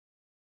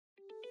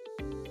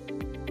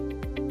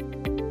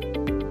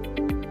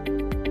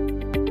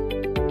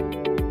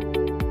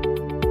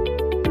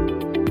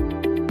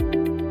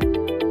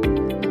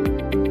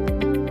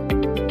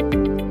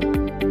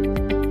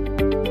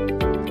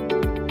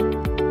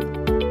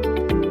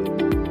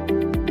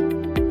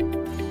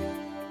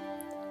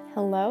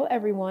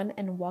everyone,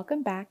 and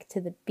welcome back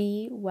to the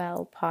Be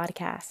Well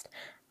podcast.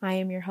 I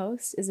am your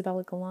host,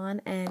 Isabella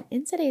Galan, and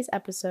in today's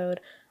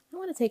episode, I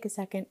want to take a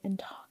second and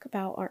talk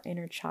about our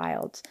inner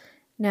child.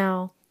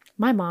 Now,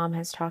 my mom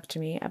has talked to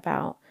me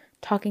about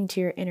talking to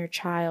your inner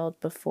child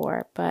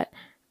before, but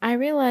I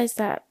realized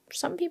that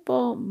some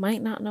people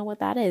might not know what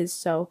that is.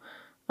 So,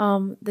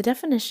 the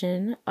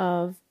definition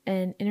of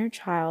an inner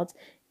child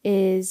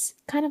is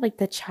kind of like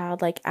the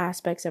childlike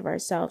aspects of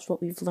ourselves,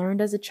 what we've learned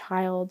as a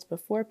child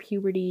before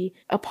puberty,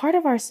 a part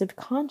of our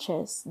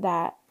subconscious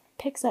that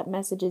picks up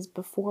messages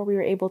before we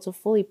were able to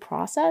fully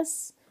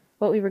process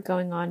what we were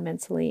going on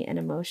mentally and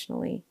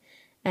emotionally.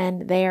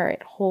 And there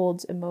it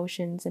holds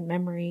emotions and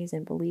memories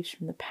and beliefs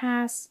from the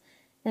past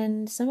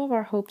and some of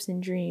our hopes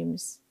and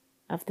dreams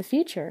of the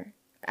future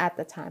at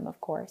the time,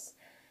 of course.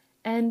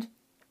 And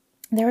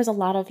there is a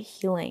lot of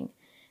healing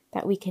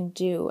that we can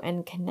do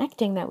and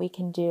connecting that we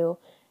can do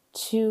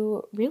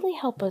to really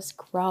help us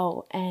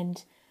grow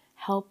and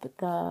help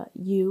the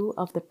you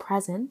of the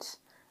present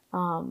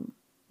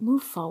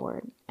move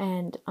forward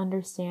and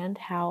understand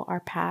how our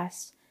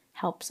past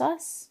helps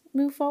us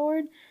move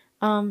forward.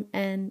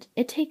 And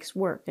it takes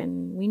work,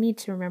 and we need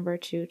to remember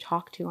to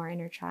talk to our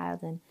inner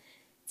child and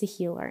to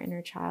heal our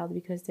inner child,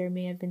 because there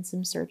may have been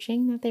some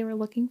searching that they were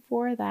looking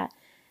for that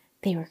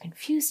they were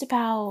confused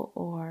about,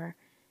 or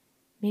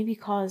maybe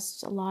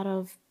caused a lot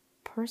of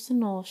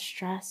personal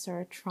stress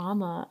or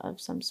trauma of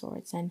some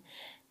sorts, and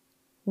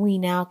we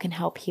now can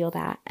help heal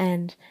that.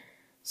 And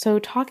so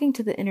talking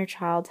to the inner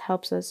child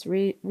helps us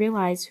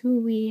realize who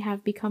we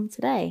have become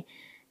today,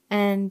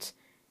 and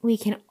we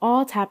can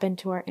all tap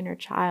into our inner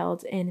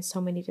child in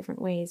so many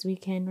different ways. We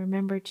can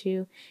remember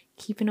to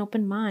keep an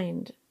open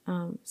mind,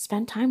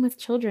 spend time with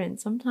children.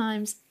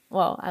 Sometimes,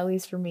 well, at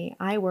least for me,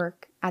 I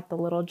work at the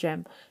little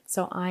gym.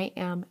 So I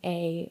am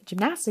a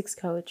gymnastics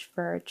coach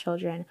for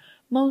children,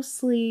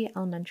 mostly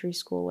elementary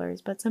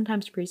schoolers, but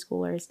sometimes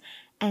preschoolers.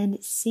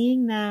 And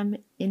seeing them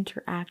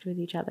interact with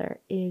each other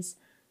is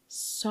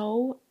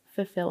so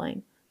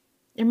fulfilling.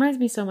 It reminds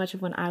me so much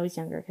of when I was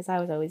younger, because I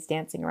was always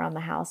dancing around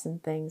the house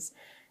and things.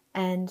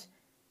 And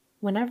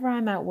whenever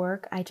I'm at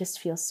work, I just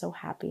feel so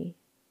happy.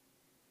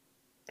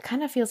 It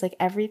kind of feels like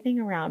everything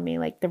around me,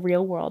 like the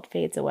real world,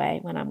 fades away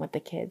when I'm with the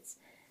kids.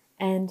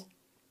 And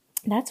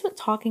that's what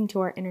talking to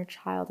our inner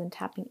child and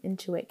tapping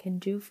into it can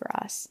do for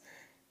us.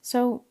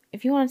 So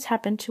if you want to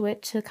tap into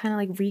it to kind of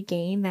like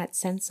regain that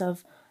sense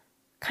of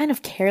kind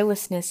of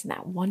carelessness and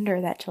that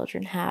wonder that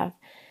children have,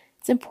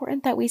 it's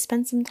important that we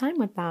spend some time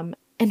with them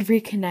and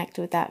reconnect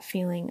with that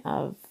feeling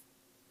of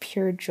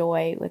pure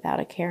joy without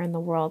a care in the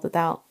world,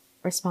 without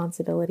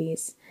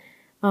responsibilities.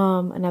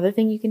 Another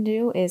thing you can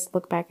do is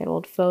look back at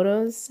old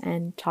photos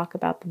and talk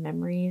about the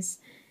memories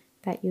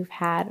that you've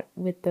had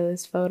with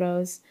those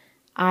photos.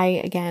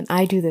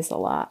 I do this a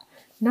lot,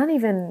 not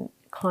even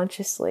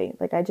consciously.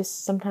 Like, I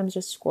just sometimes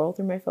just scroll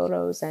through my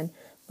photos and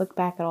look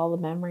back at all the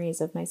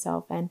memories of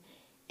myself, and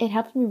it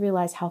helps me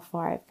realize how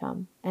far I've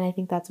come. And I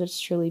think that's what's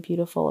truly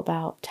beautiful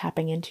about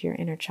tapping into your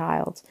inner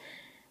child.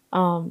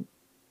 I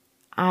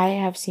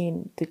have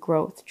seen the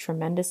growth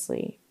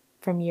tremendously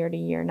from year to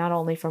year, not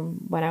only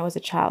from when I was a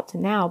child to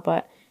now,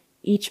 but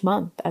each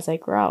month as I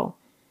grow.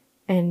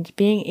 And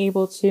being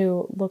able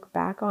to look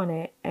back on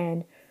it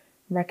and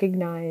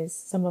recognize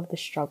some of the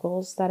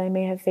struggles that I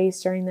may have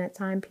faced during that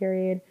time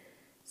period,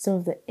 some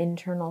of the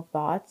internal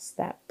thoughts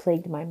that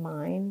plagued my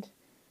mind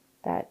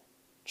that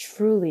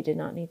truly did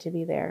not need to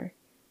be there.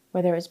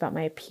 Whether it was about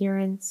my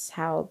appearance,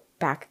 how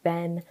back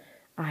then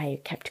I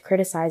kept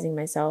criticizing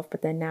myself,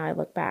 but then now I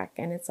look back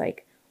and it's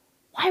like,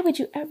 why would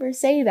you ever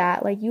say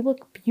that? Like, you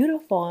look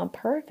beautiful and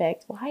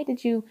perfect. Why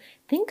did you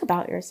think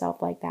about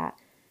yourself like that?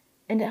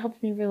 And it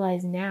helps me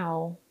realize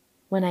now,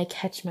 when I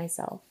catch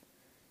myself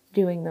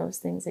doing those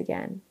things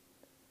again,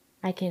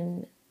 I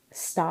can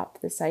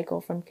stop the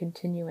cycle from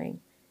continuing,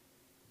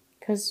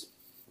 because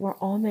we're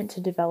all meant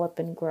to develop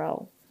and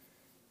grow.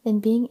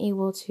 And being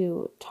able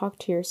to talk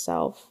to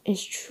yourself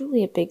is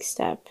truly a big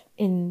step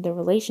in the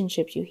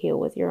relationships you heal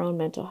with your own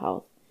mental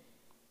health,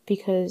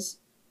 because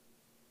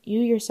you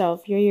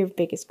yourself, you're your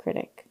biggest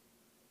critic.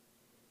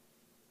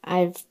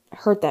 I've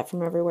heard that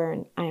from everywhere,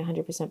 and I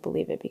 100%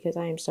 believe it, because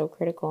I am so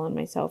critical on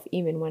myself,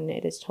 even when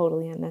it is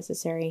totally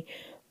unnecessary.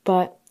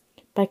 But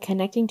by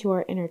connecting to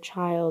our inner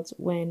child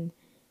when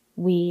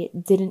we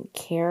didn't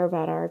care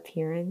about our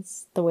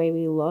appearance, the way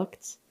we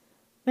looked.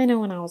 I know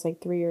when I was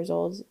like 3 years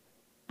old,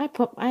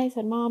 I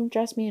said, Mom,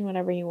 dress me in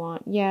whatever you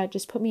want. Yeah,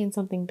 just put me in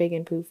something big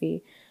and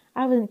poofy.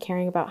 I wasn't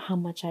caring about how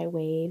much I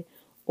weighed,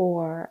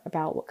 or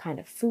about what kind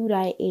of food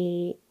I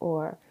ate,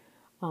 or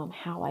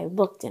how I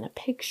looked in a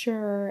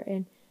picture.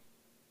 And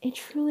it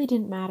truly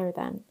didn't matter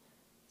then.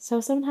 So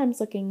sometimes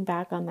looking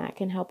back on that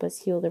can help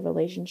us heal the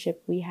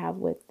relationship we have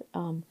with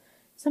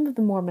some of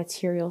the more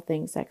material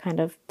things that kind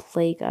of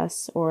plague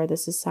us, or the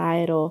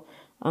societal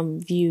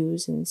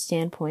views and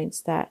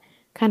standpoints that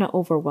kind of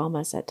overwhelm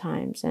us at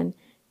times. And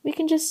we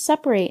can just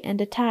separate and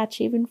detach,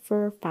 even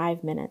for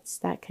 5 minutes.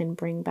 That can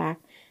bring back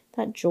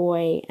that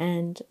joy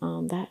and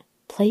that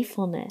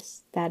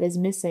playfulness that is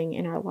missing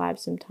in our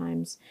lives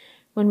sometimes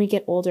when we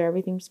get older,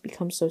 everything's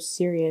become so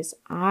serious.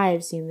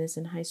 I've seen this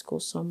in high school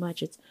so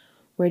much. It's,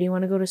 where do you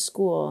want to go to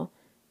school?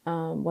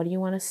 What do you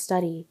want to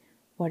study?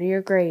 What are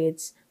your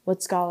grades?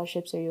 What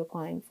scholarships are you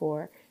applying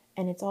for?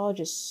 And it's all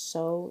just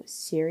so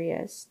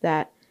serious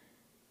that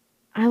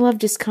I love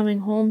just coming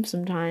home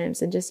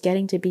sometimes and just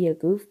getting to be a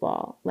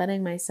goofball,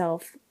 letting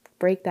myself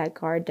break that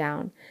guard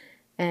down.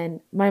 And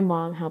my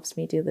mom helps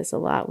me do this a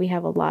lot. We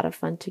have a lot of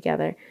fun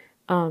together,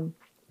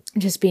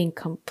 just being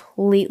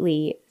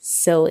completely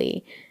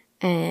silly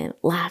and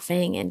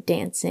laughing and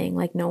dancing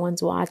like no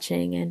one's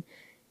watching. And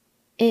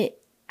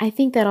I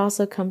think that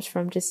also comes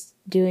from just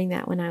doing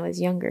that when I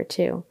was younger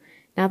too.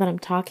 Now that I'm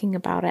talking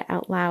about it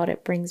out loud,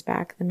 it brings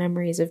back the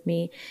memories of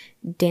me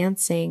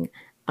dancing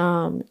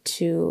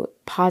to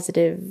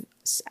positive,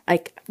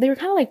 like they were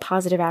kind of like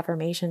positive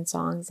affirmation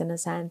songs in a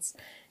sense.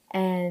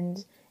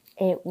 And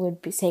it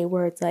would say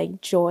words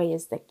like joy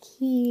is the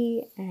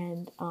key.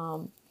 And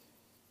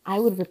I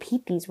would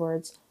repeat these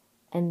words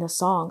in the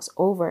songs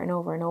over and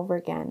over and over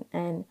again.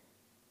 And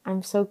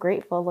I'm so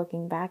grateful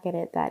looking back at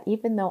it that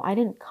even though I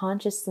didn't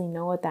consciously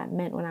know what that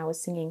meant when I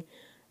was singing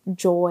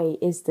joy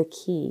is the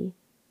key,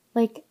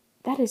 like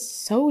that is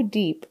so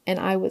deep. And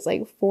I was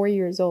like 4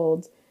 years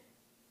old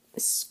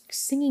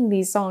singing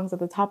these songs at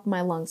the top of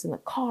my lungs in the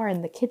car,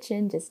 in the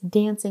kitchen, just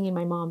dancing in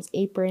my mom's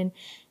apron.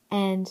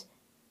 And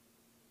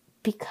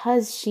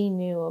because she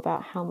knew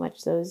about how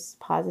much those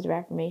positive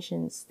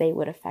affirmations, they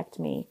would affect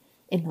me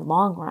in the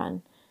long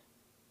run,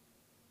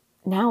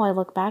 now I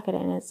look back at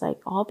it and it's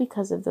like all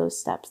because of those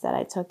steps that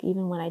I took,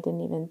 even when I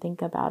didn't even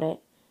think about it.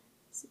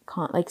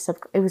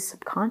 It was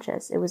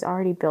subconscious. It was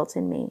already built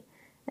in me.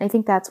 And I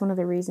think that's one of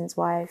the reasons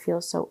why I feel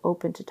so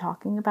open to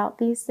talking about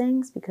these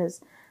things,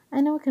 because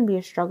I know it can be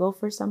a struggle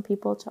for some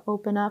people to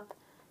open up.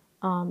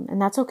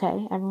 And that's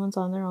okay. Everyone's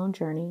on their own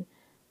journey.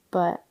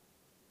 But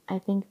I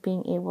think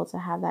being able to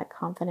have that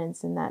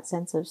confidence and that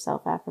sense of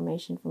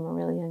self-affirmation from a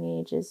really young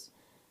age has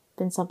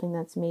been something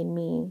that's made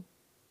me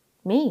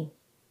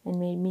and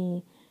made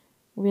me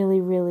really,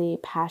 really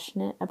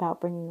passionate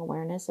about bringing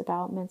awareness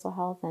about mental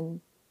health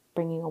and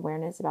bringing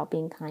awareness about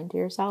being kind to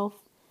yourself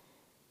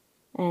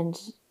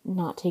and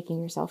not taking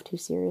yourself too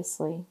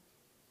seriously.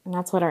 And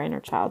that's what our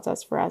inner child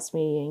does for us.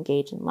 We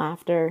engage in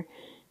laughter,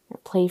 we're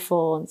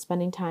playful, and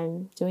spending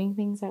time doing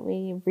things that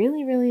we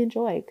really, really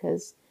enjoy,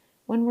 because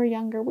when we're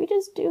younger, we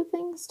just do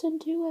things to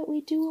do it.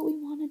 We do what we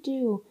want to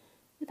do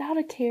without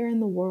a care in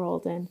the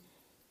world. And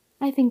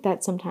I think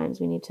that sometimes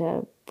we need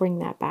to bring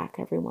that back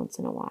every once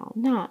in a while.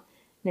 Not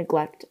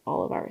neglect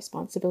all of our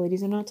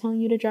responsibilities. I'm not telling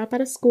you to drop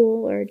out of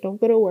school or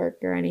don't go to work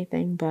or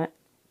anything, but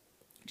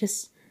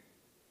just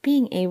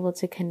being able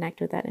to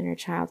connect with that inner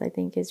child, I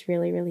think, is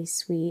really, really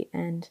sweet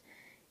and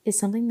is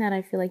something that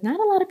I feel like not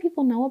a lot of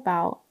people know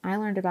about. I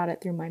learned about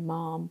it through my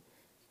mom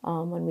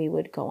when we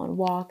would go on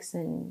walks,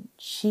 and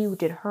she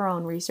did her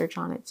own research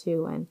on it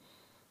too. And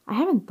I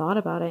haven't thought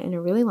about it in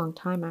a really long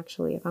time,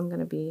 actually, if I'm going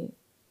to be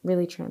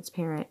really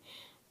transparent.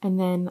 And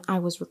then I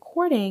was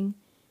recording,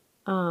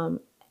 and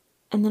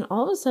then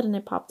all of a sudden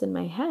it popped in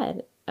my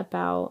head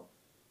about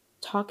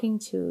talking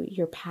to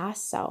your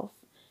past self.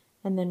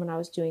 And then when I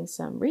was doing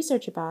some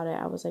research about it,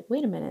 I was like,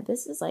 wait a minute,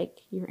 this is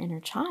like your inner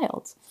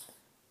child.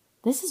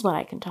 This is what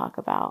I can talk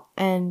about.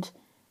 And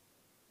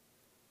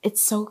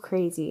it's so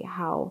crazy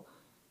how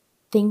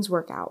things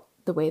work out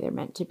the way they're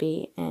meant to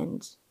be.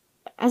 And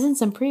as in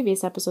some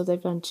previous episodes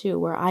I've done too,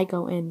 where I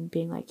go in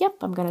being like, yep,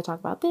 I'm going to talk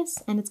about this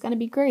and it's going to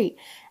be great.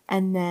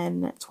 And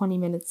then 20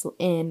 minutes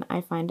in,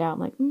 I find out I'm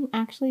like,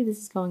 actually, this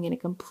is going in a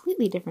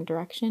completely different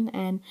direction.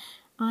 And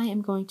I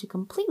am going to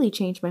completely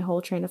change my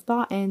whole train of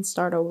thought and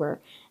start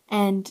over.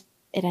 And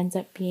it ends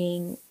up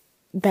being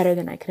better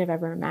than I could have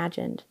ever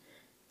imagined.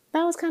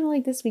 That was kind of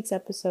like this week's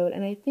episode.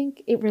 And I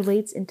think it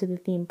relates into the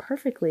theme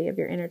perfectly of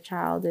your inner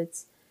child.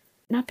 It's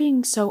not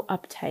being so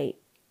uptight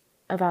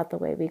about the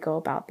way we go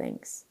about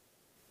things.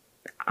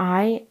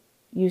 I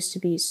used to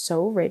be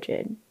so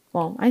rigid.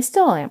 Well, I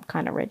still am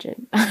kind of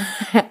rigid.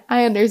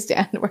 I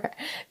understand where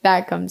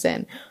that comes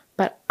in.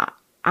 But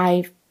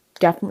I've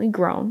definitely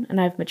grown and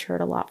I've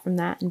matured a lot from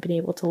that and been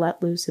able to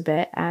let loose a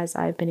bit as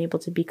I've been able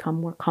to become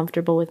more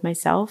comfortable with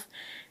myself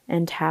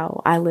and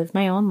how I live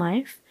my own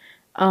life.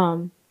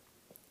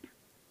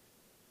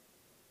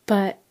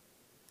 But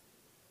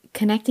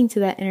connecting to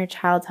that inner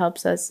child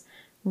helps us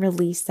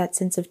release that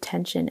sense of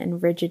tension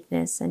and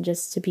rigidness and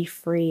just to be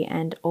free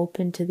and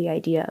open to the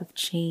idea of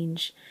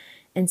change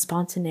and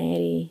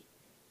spontaneity.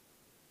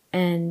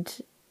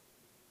 And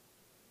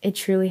it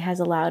truly has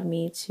allowed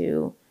me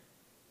to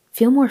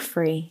feel more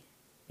free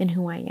in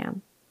who I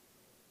am.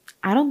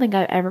 I don't think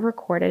I've ever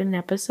recorded an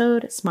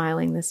episode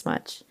smiling this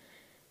much,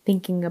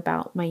 thinking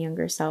about my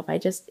younger self. I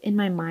just, in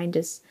my mind,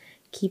 just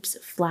keeps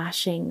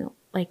flashing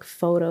like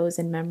photos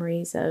and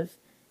memories of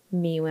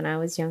me when I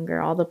was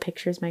younger, all the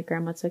pictures my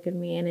grandma took of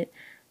me, and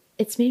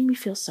it's made me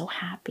feel so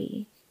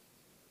happy.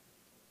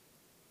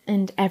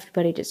 And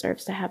everybody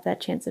deserves to have that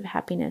chance of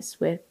happiness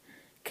with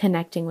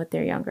connecting with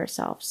their younger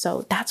self.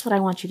 So that's what I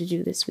want you to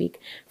do this week.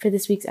 For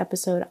this week's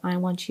episode, I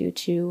want you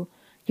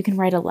You can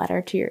write a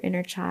letter to your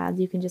inner child.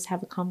 You can just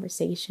have a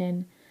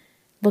conversation.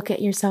 Look at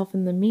yourself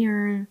in the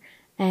mirror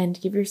and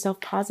give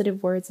yourself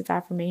positive words of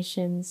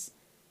affirmations.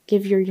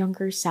 Give your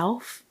younger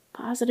self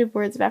positive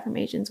words of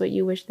affirmations, what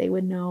you wish they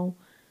would know,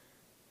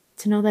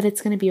 to know that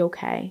it's going to be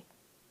okay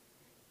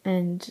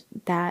and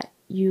that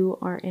you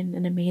are in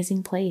an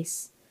amazing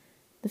place.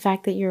 The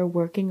fact that you're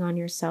working on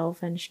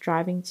yourself and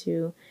striving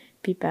to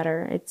be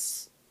better,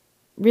 it's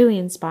really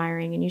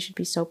inspiring, and you should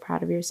be so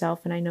proud of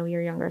yourself, and I know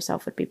your younger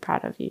self would be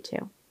proud of you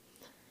too.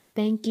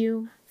 Thank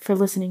you for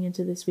listening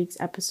into this week's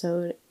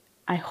episode.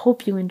 I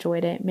hope you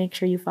enjoyed it. Make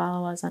sure you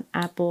follow us on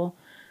Apple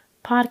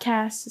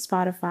Podcasts,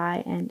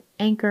 Spotify, and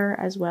Anchor,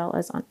 as well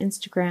as on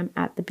Instagram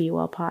at the Be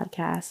Well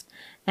Podcast.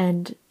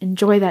 And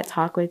enjoy that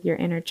talk with your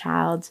inner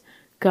child.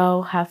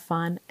 Go have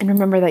fun. And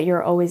remember that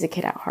you're always a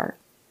kid at heart.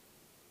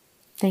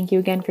 Thank you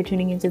again for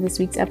tuning into this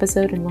week's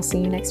episode, and we'll see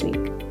you next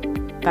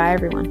week. Bye,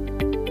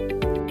 everyone.